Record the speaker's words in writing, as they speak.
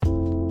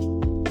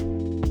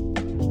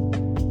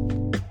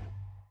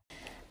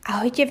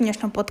Ahojte, v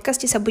dnešnom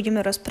podcaste sa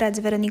budeme rozprávať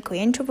s Veronikou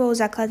Jenčovou,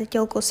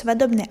 zakladateľkou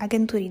svadobnej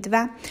agentúry 2,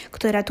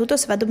 ktorá túto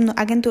svadobnú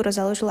agentúru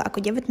založila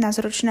ako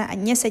 19-ročná a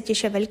dnes sa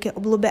tešia veľké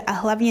obľúbe a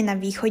hlavne na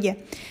východe.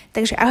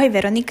 Takže ahoj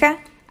Veronika.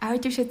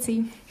 Ahojte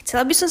všetci.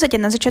 Chcela by som sa ťa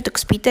na začiatok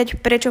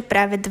spýtať, prečo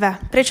práve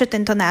 2? Prečo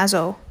tento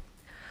názov?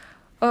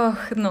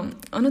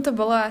 Ono to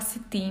bolo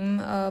asi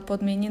tým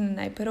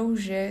podmienené najprv,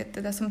 že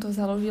teda som to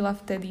založila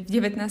vtedy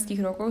v 19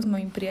 rokoch s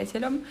mojím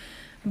priateľom.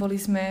 Boli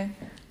sme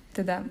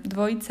teda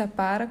dvojica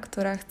pár,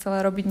 ktorá chcela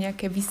robiť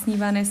nejaké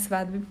vysnívané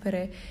svadby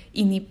pre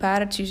iný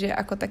pár, čiže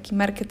ako taký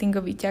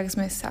marketingový ťah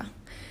sme sa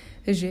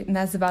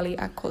nazvali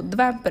ako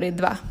 2 pre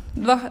 2.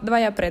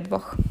 Dvaja pre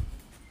dvoch.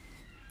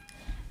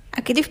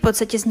 A kedy v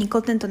podstate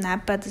vznikol tento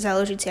nápad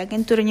založiť si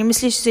agentúru?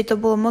 Nemyslíš si, to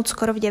bolo moc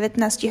skoro v 19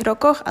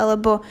 rokoch,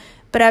 alebo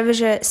práve,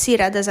 že si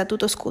rada za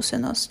túto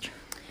skúsenosť?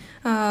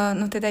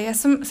 Ja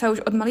som sa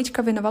už od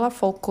malička venovala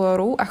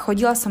folklóru a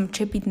chodila som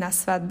čepiť na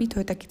svadby, to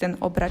je taký ten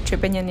obrad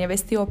čepenia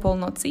nevesty o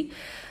polnoci.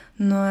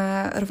 No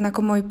a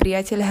rovnako môj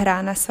priateľ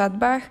hrá na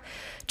svadbách,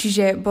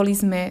 čiže boli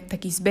sme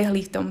takí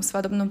zbehli v tom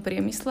svadobnom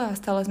priemysle a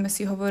stále sme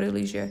si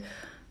hovorili, že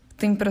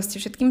tým proste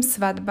všetkým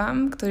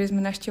svadbám, ktoré sme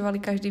navštevovali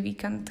každý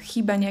víkend,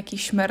 chýba nejaký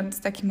šmrnc,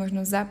 taký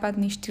možno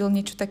západný štýl,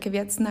 niečo také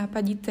viac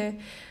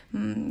nápadité,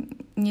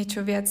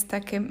 niečo viac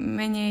také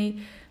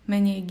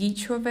menej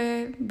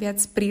gíčové, viac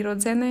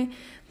prirodzené,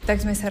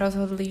 tak sme sa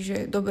rozhodli,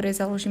 že dobre,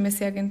 založíme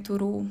si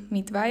agentúru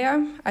my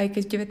dvaja, aj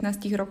keď v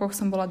 19 rokoch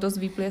som bola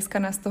dosť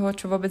vyplieskaná z toho,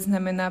 čo vôbec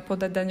znamená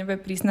podať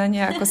daňové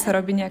priznanie, ako sa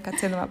robí nejaká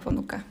cenová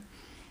ponuka.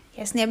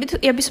 Jasne,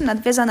 ja by som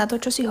nadviazala na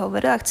to, čo si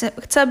hovorila.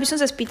 Chcela by som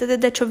sa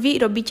spýtať, čo vy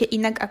robíte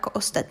inak ako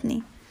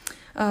ostatní?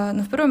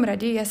 V prvom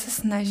rade ja sa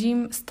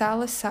snažím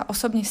stále sa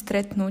osobne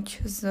stretnúť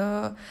s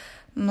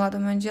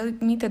mladom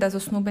manželmi, teda so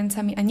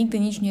snúbencami a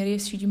nikdy nič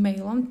neriešiť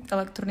mailom,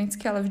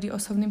 elektronicky, ale vždy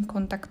osobným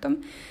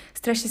kontaktom.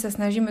 Strašne sa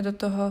snažíme do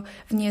toho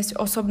vniesť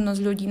osobnosť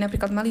ľudí.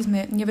 Napríklad mali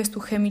sme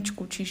nevestu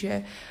chemičku,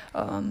 čiže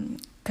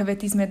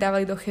kvety sme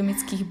dávali do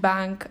chemických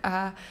bank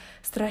a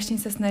strašne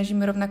sa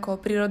snažíme rovnako o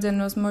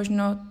prirodzenosť,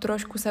 možno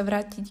trošku sa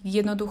vrátiť k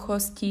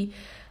jednoduchosti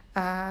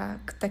a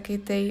k takej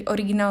tej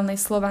originálnej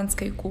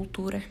slovanskej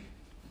kultúre.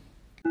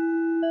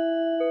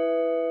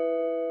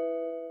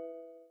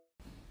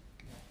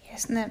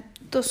 Jasné,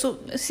 to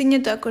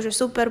akože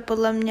super,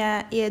 podľa mňa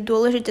je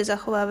dôležité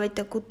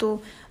zachovávať takú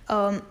tú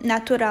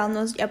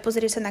naturálnosť a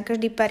pozrieť sa na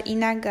každý pár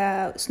inak a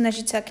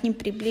snažiť sa k ním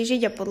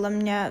priblížiť a podľa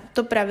mňa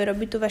to práve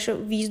robí tú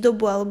vašu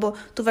výzdobu alebo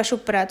tú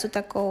vašu prácu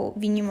takou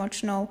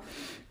výnimočnou.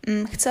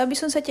 Chcela by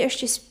som sa ťa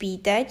ešte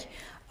spýtať,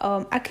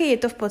 aké je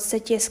to v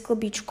podstate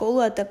sklbiť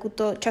školu a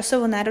takúto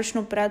časovo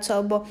náročnú prácu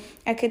alebo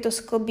aké je to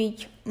sklbiť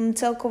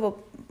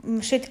celkovo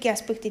všetky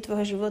aspekty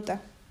tvojho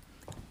života?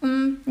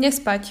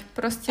 Nespať.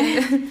 Proste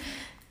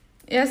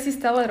ja si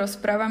stále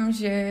rozprávam,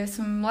 že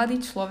som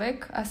mladý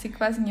človek, asi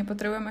kvázi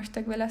nepotrebujem až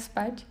tak veľa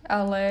spať,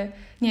 ale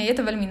nie, je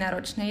to veľmi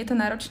náročné. Je to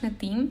náročné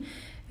tým,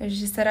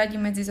 že sa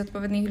radím medzi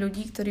zodpovedných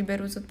ľudí, ktorí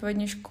berú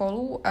zodpovedne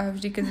školu a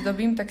vždy, keď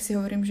zdobím, tak si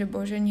hovorím, že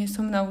bože, nie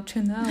som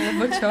naučená,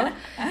 alebo čo.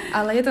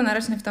 Ale je to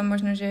náročné v tom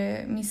možno,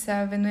 že my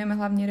sa venujeme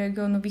hlavne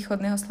regiónu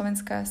východného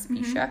Slovenska a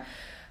Spíša.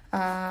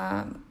 A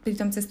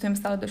pritom cestujem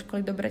stále do školy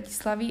do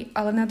Bratislavy,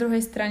 ale na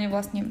druhej strane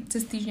vlastne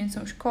cez týždeň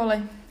som v škole,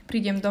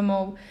 prídem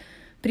domov,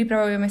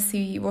 pripravujeme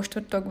si vo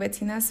štvrtok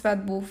veci na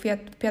svadbu, v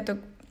piatok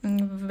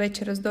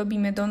večer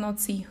zdobíme do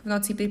noci, v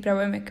noci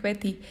pripravujeme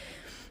kvety,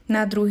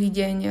 na druhý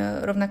deň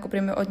rovnako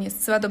príjeme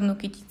odniesť svadobnú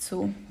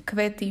kyticu,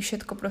 kvety,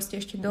 všetko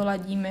proste ešte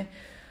doladíme.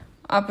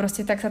 A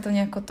proste tak sa to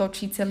nejako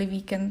točí celý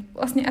víkend.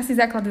 Vlastne asi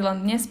základ je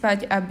len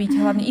nespať a byť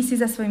hlavne ísť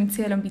za svojím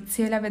cieľom, byť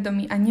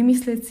cieľavedomý a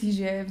nemyslieť si,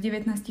 že v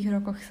 19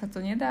 rokoch sa to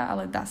nedá,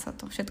 ale dá sa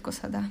to, všetko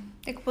sa dá.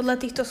 Tak podľa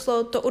týchto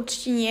slov to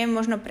určite nie je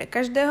možno pre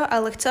každého,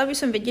 ale chcela by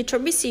som vedieť, čo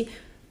by si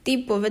ty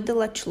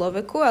povedala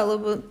človeku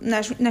alebo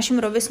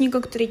našim rovesníkom,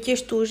 ktorí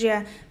tiež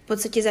túžia v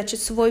podstate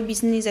začať svoj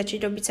biznis,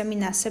 začať robiť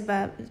sami na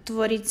seba,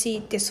 tvoriť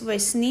si tie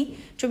svoje sny,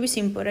 čo by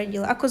si im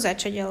poradila? Ako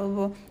začať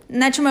alebo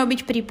na čo majú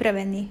byť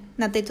pripravení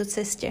na tejto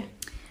ceste?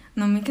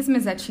 No my keď sme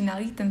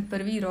začínali ten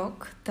prvý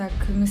rok, tak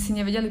sme si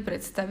nevedeli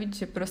predstaviť,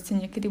 že proste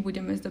niekedy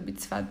budeme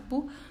zdobiť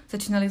svadbu.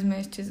 Začínali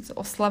sme ešte s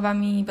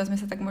oslavami, iba sme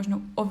sa tak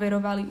možno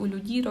overovali u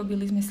ľudí,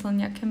 robili sme si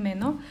len nejaké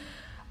meno,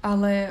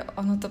 ale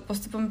ono to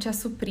postupom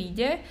času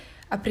príde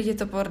a príde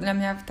to podľa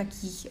mňa v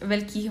takých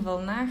veľkých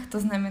vlnách. To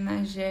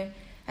znamená, že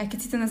aj keď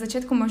si to na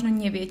začiatku možno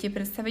neviete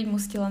predstaviť,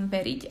 musíte len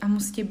veriť a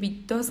musíte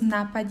byť dosť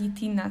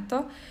nápadití na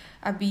to,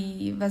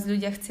 aby vás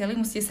ľudia chceli,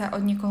 musíte sa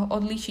od niekoho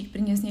odlíšiť,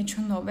 priniesť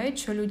niečo nové,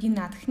 čo ľudí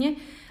nadchne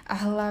a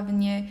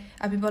hlavne,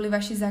 aby boli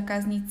vaši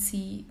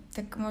zákazníci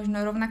tak možno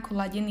rovnako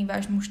ladení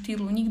vášmu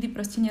štýlu. Nikdy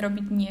proste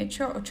nerobiť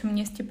niečo, o čom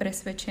nie ste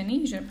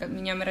presvedčení, že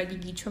my nemáme radi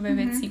gíčové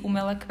veci,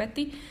 umelé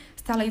kvety,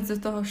 stále ísť do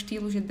toho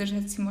štýlu, že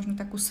držať si možno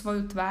takú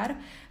svoju tvár,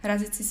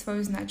 raziť si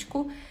svoju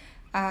značku.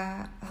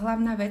 A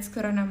hlavná vec,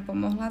 ktorá nám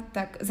pomohla,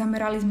 tak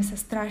zamerali sme sa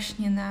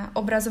strašne na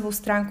obrazovú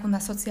stránku na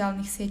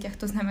sociálnych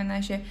sieťach. To znamená,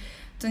 že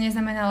To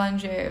neznamená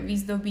len, že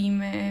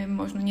vyzdobíme,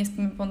 možno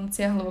nespíme po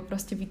nociach, lebo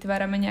proste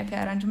vytvárame nejaké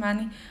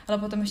aranžmány, ale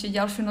potom ešte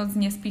ďalšiu noc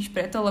nespíš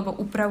preto, lebo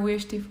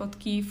upravuješ tie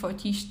fotky,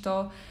 fotíš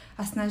to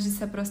a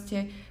snažíš sa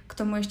proste k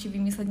tomu ešte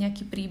vymysleť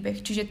nejaký príbeh.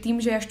 Čiže tým,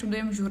 že ja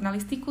študujem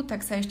žurnalistiku,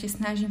 tak sa ešte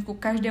snažím ku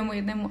každému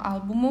jednému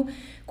albumu,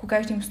 ku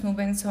každým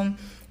snúbencom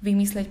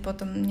vymysleť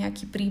potom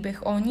nejaký príbeh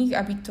o nich,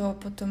 aby to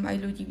potom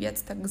aj ľudí viac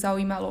tak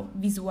zaujímalo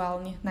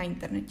vizuálne na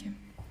internete.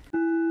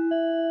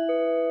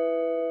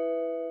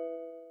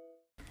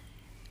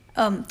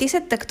 Ty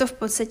sa takto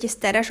v podstate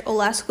staráš o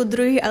lásku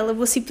druhých,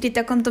 alebo si pri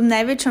takomto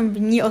najväčšom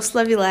dni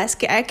oslavy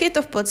lásky. A aké je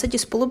to v podstate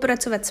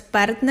spolupracovať s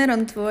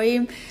partnerom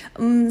tvojim,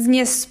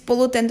 zniesť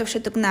spolu tento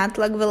všetok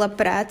nátlak, veľa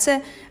práce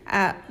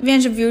a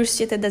viem, že vy už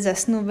ste teda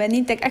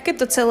zasnúbení, tak aké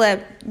to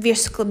celé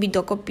vieš sklbiť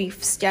dokopy,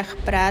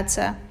 vzťah,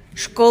 práca,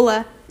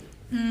 škola?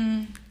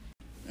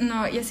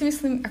 No, ja si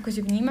myslím, akože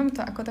vnímam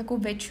to ako takú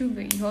väčšiu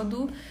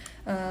výhodu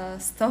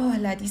z toho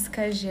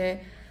hľadiska, že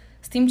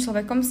s tým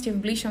človekom ste v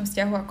bližšom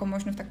vzťahu ako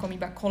možno v takom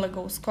iba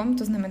kolegovskom.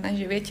 To znamená,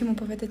 že viete mu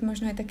povedať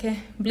možno aj také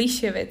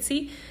bližšie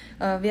veci,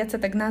 viac sa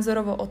tak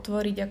názorovo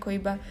otvoriť ako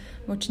iba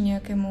voči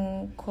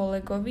nejakému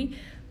kolegovi.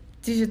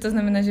 Čiže to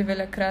znamená, že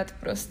veľakrát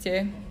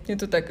proste je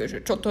to také,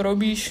 že čo to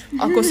robíš,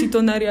 ako si to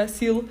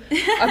nariasil,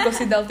 ako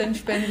si dal ten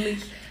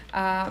špendlík.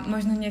 A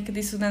možno niekedy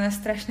sú na nás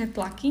strašné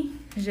tlaky,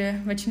 že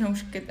väčšinou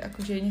už keď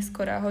akože je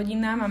neskorá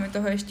hodina, máme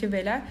toho ešte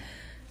veľa,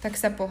 tak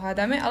sa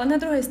pohádame, ale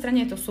na druhej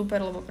strane je to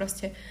super, lebo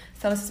proste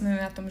stále sa smieme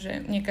na tom,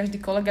 že nie každý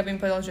kolega by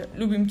mi povedal, že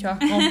ľúbim ťa,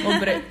 no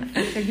dobre.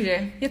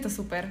 Takže je to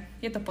super,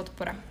 je to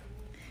podpora.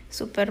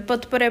 Super,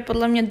 podpora je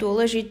podľa mňa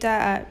dôležitá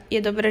a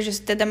je dobré, že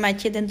teda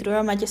máte jeden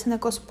druhého, máte sa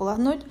na koho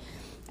spoľahnúť.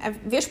 A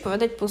vieš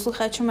povedať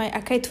poslucháčom aj,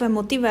 aká je tvoja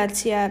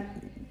motivácia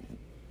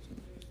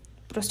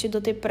proste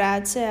do tej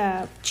práce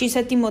a či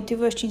sa ty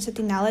motivuješ, čím sa ty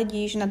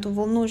naladíš na tú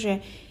vlnu,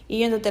 že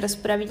idem to teraz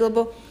spraviť,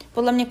 lebo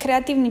podľa mňa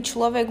kreatívny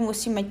človek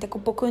musí mať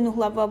takú pokojnú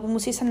hlavu alebo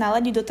musí sa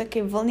naladiť do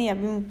takej vlny,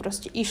 aby mu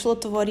proste išlo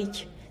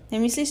tvoriť.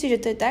 Nemyslíš si, že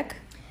to je tak?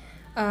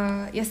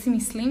 Ja si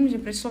myslím, že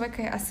pre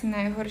človeka je asi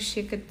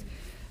najhoršie, keď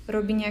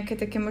robí nejaké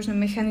také možno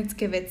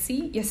mechanické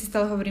veci. Ja si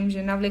stále hovorím,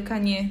 že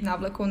navliekanie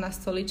návlekov na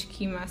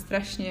stoličky ma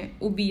strašne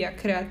ubíja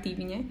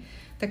kreatívne,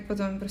 tak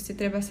potom proste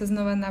treba sa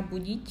znova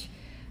nabudiť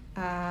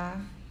a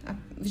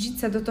vžiť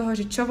sa do toho,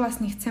 že čo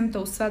vlastne chcem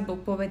tou svadbou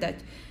povedať.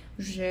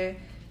 Že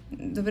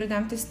dobre,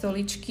 dám tie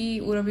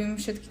stoličky, urobím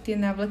všetky tie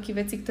návleky,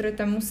 veci, ktoré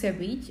tam musia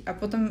byť a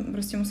potom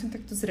proste musím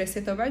takto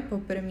zresetovať,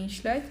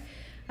 popremýšľať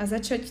a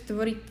začať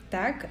tvoriť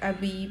tak,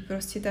 aby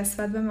proste tá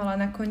svadba mala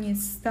nakoniec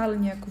stále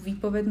nejakú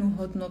výpovednú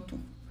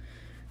hodnotu.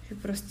 Že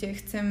proste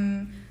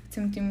chcem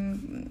tým,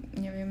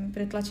 neviem,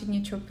 pretlačiť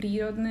niečo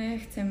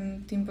prírodné,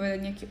 chcem tým povedať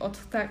nejaký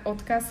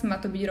odkaz,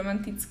 má to byť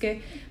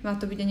romantické, má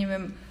to byť,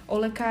 neviem, o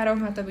lekároch,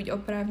 má to byť o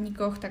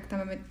právnikoch, tak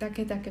tam máme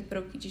také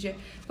prvky. Čiže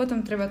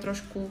potom treba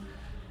trošku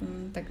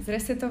tak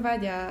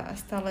zresetovať a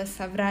stále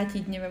sa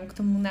vrátiť, neviem, k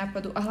tomu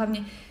nápadu a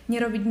hlavne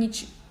nerobiť nič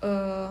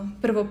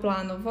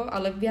prvoplánovo,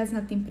 ale viac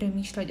nad tým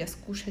premýšľať a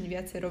skúšať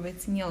viacero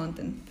vecí, nielen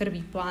ten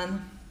prvý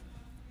plán.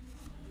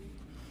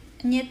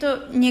 Nie je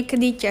to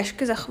niekedy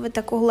ťažké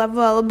zachovať takú hlavu,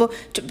 alebo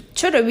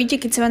čo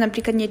robíte, keď sa vám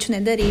napríklad niečo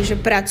nedarí, že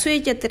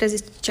pracujete a teraz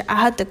zistíte, že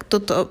aha, tak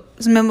toto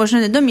sme možno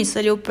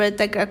nedomysleli úplne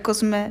tak, ako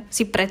sme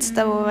si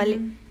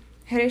predstavovali.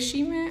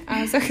 Hrešíme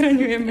a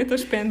zachraňujeme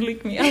to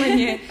špendlíkmi, ale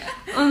nie.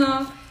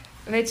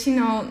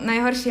 Väčšinou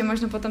najhoršie je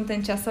možno potom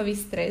ten časový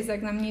stres,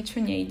 ak nám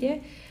niečo nejde,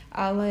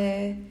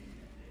 ale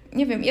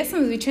neviem, ja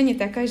som zvyčajne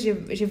taká, že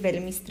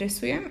veľmi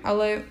stresujem,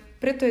 ale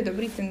preto je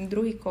dobrý ten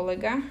druhý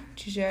kolega,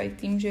 čiže aj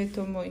tým, že je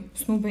to môj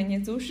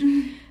snúbenec už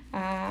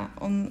a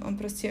on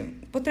proste,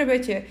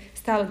 potrebujete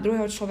stále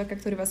druhého človeka,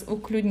 ktorý vás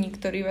ukľudní,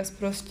 ktorý vás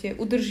proste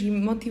udrží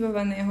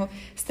motivovaného,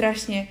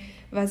 strašne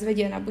vás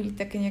vedia nabudiť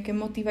také nejaké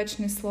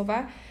motivačné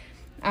slova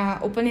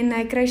a úplne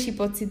najkrajší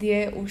pocit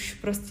je už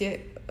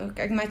proste,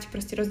 ak máte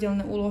proste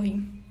rozdelené úlohy.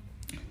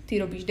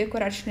 Ty robíš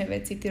dekoračné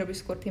veci, ty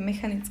robíš skôr tie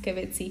mechanické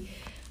veci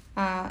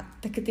a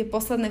také tie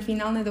posledné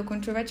finálne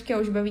dokončovačky a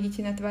už iba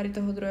vidíte na tvári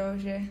toho druhého,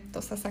 že to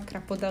sa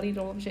sakra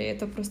podarilo, že je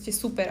to proste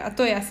super a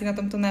to je asi na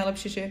tomto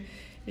najlepšie,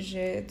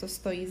 že to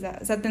stojí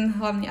za ten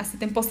hlavne asi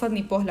ten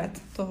posledný pohľad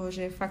toho,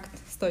 že fakt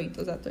stojí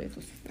to za to, je to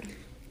super.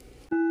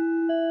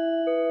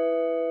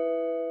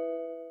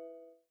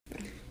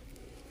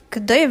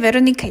 Kto je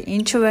Veronika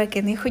Jenčová,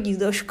 keď nechodí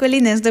do školy,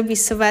 nezdobí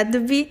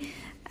svadby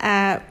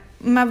a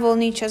má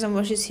voľný čas a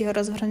môže si ho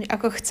rozvrhnúť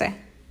ako chce?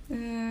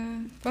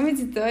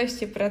 Pomedzi to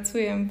ešte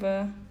pracujem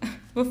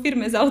vo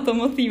firme s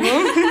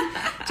automotívom.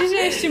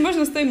 Čiže ešte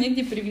možno stojím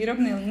niekde pri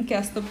výrobnej linke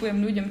a stopujem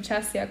ľuďom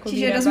časy, ako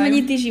Čiže vyrábajú.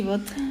 rozmanitý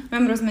život.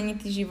 Mám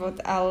rozmanitý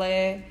život,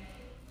 ale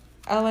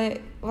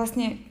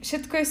vlastne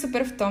všetko je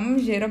super v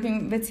tom, že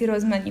robím veci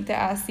rozmanité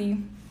a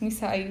asi my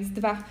sa aj z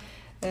dva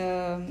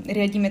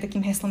riadíme takým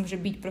heslom, že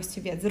byť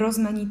proste viac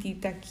rozmanitý,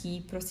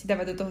 taký proste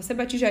dávať do toho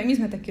seba. Čiže aj my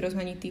sme takí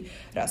rozmanití.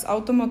 Raz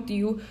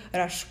automotív,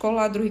 raz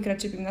škola,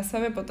 druhýkrát čepím na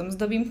svadbe, potom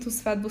zdobím tú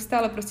svadbu,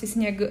 stále proste si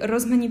nejak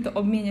rozmanito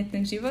obmieniať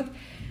ten život.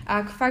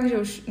 A ak fakt, že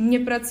už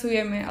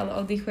nepracujeme, ale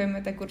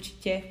oddychujeme, tak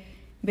určite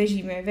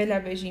bežíme,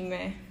 veľa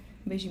bežíme,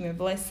 bežíme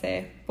v lese,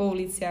 po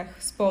uliciach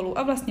spolu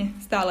a vlastne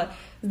stále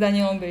s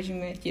Danielom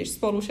bežíme, tiež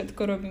spolu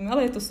všetko robíme,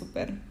 ale je to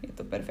super, je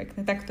to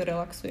perfektné, takto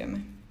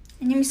relaxujeme.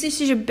 Nemyslíš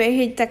si, že beh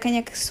je taká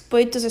nejaká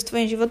spojitosť so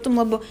svojím životom,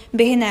 lebo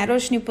beh je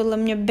náročný, podľa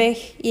mňa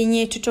beh je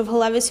niečo, čo v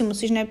hlave si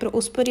musíš najprv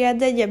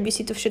usporiadať, aby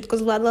si to všetko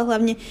zvládla,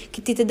 hlavne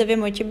keď ty teda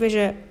viem o tebe,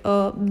 že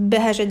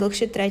beháš aj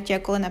dlhšie trate,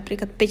 ako len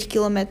napríklad 5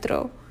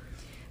 kilometrov.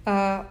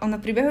 Ono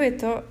pri behu je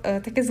to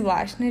také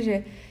zvláštne,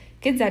 že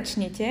keď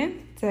začnete,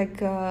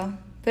 tak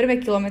prvé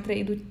kilometre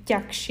idú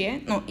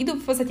ťažšie, no idú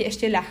v podstate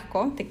ešte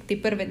ľahko, tak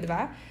tie prvé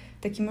 2,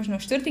 taký možno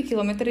 4.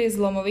 kilometr je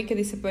zlomový,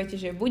 kedy sa poviete,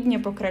 že buď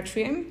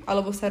nepokračujem,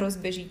 alebo sa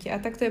rozbežíte. A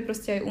tak to je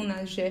proste aj u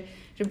nás, že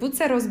buď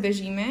sa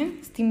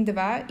rozbežíme, s tým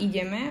 2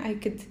 ideme,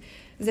 aj keď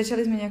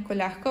začali sme nejako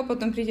ľahko,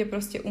 potom príde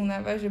proste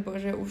únava, že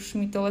bože, už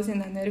mi to lezie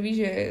na nervy,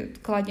 že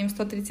kladiem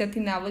 130.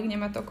 návlek,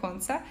 nemá to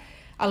konca,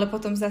 ale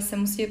potom zase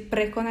musíte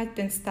prekonať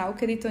ten stav,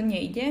 kedy to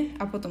nejde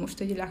a potom už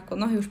to ide ľahko.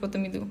 Nohy už potom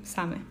idú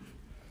same.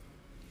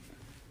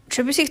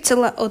 Čo by si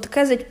chcela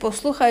odkázať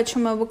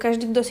poslucháčom, alebo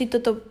každý, kto si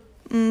toto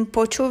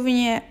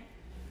počúvne,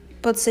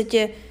 v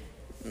podstate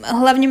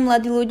hlavne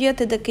mladí ľudia,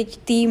 teda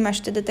keď ty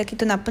máš teda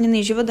takýto naplnený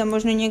život a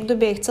možno niekto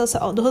by aj chcel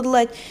sa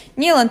odhodlať,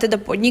 nielen teda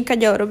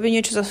podnikať, ale robiť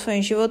niečo so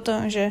svojím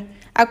životom, že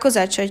ako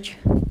začať?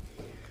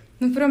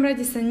 No v prvom rade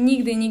sa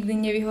nikdy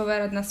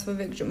nevyhovárať na svoj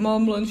vek, že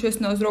mám len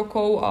 16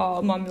 rokov a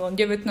mám len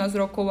 19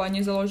 rokov a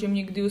nezaložím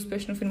nikdy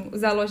úspešnú firmu.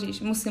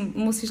 Založíš,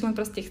 musíš len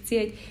proste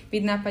chcieť,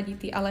 byť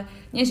nápaditý, ale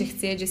nie, že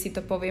chcieť, že si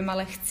to poviem,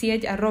 ale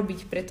chcieť a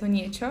robiť preto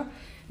niečo,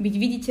 byť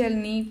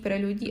viditeľný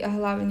pre ľudí a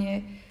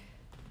hlavne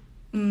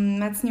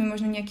mať s ním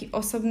možno nejaký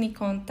osobný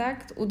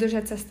kontakt,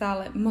 udržať sa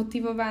stále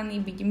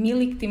motivovaný, byť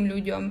milý k tým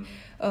ľuďom,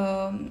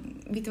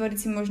 vytvoriť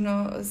si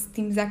možno s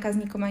tým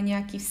zákazníkom aj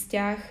nejaký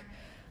vzťah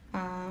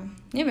a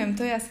neviem,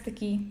 to je asi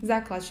taký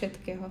základ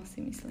všetkého,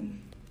 si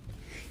myslím.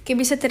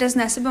 Keby sa teraz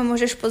na seba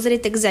môžeš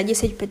pozrieť tak za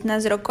 10-15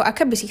 rokov,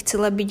 aká by si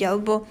chcela byť,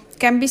 alebo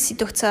kam by si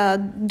to chcela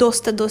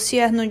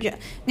dosiahnuť?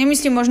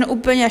 Nemyslím možno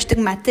úplne až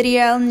tak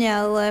materiálne,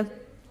 ale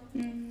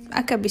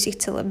aká by si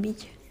chcela byť?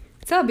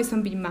 Chcela by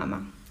som byť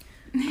mama.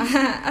 A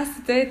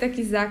asi to je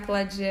taký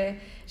základ, že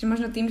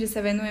možno tým, že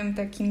sa venujem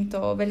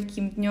takýmto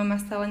veľkým dňom a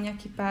stále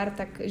nejaký pár,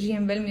 tak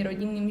žijem veľmi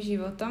rodinným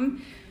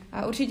životom.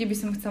 A určite by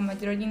som chcela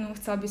mať rodinu,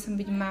 chcela by som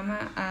byť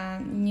mama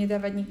a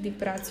nedávať nikdy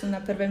prácu na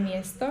prvé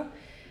miesto.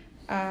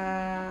 A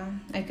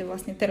aj keď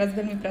vlastne teraz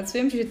veľmi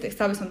pracujem, čiže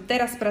chcela by som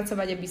teraz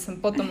pracovať, aby som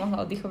potom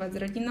mohla oddychovať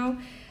s rodinou.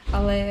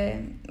 Ale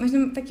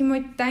možno taký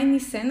môj tajný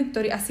sen,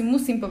 ktorý asi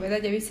musím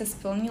povedať, aby sa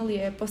splnil,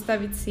 je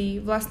postaviť si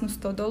vlastnú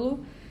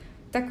stodolu,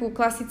 takú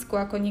klasickú,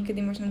 ako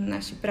niekedy možno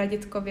naši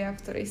pradedkovia, v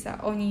ktorej sa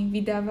oni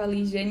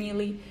vydávali,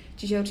 ženili,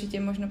 čiže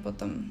určite možno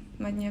potom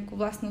mať nejakú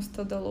vlastnú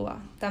stodolu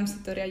a tam si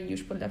to riadiť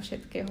už podľa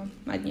všetkého,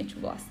 mať niečo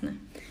vlastné.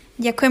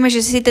 Ďakujeme,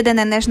 že si teda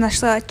na nás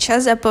našla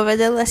čas a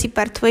povedala si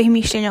pár tvojich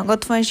myšlienok o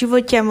tvojom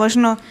živote a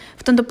možno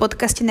v tomto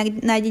podcaste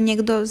nájde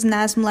niekto z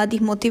nás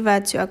mladých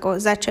motiváciu, ako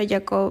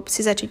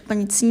začať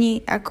plniť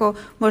sny, ako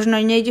možno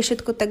nejde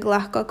všetko tak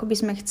ľahko, ako by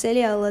sme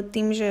chceli, ale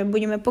tým, že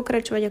budeme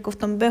pokračovať ako v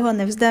tom behu,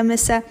 nevzdáme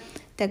sa,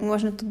 tak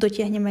možno to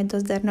dotiahneme aj do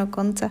zdarného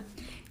konca.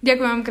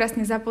 Ďakujem vám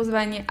krásne za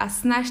pozvanie a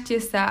snažte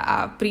sa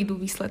a prídu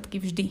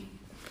výsledky vždy.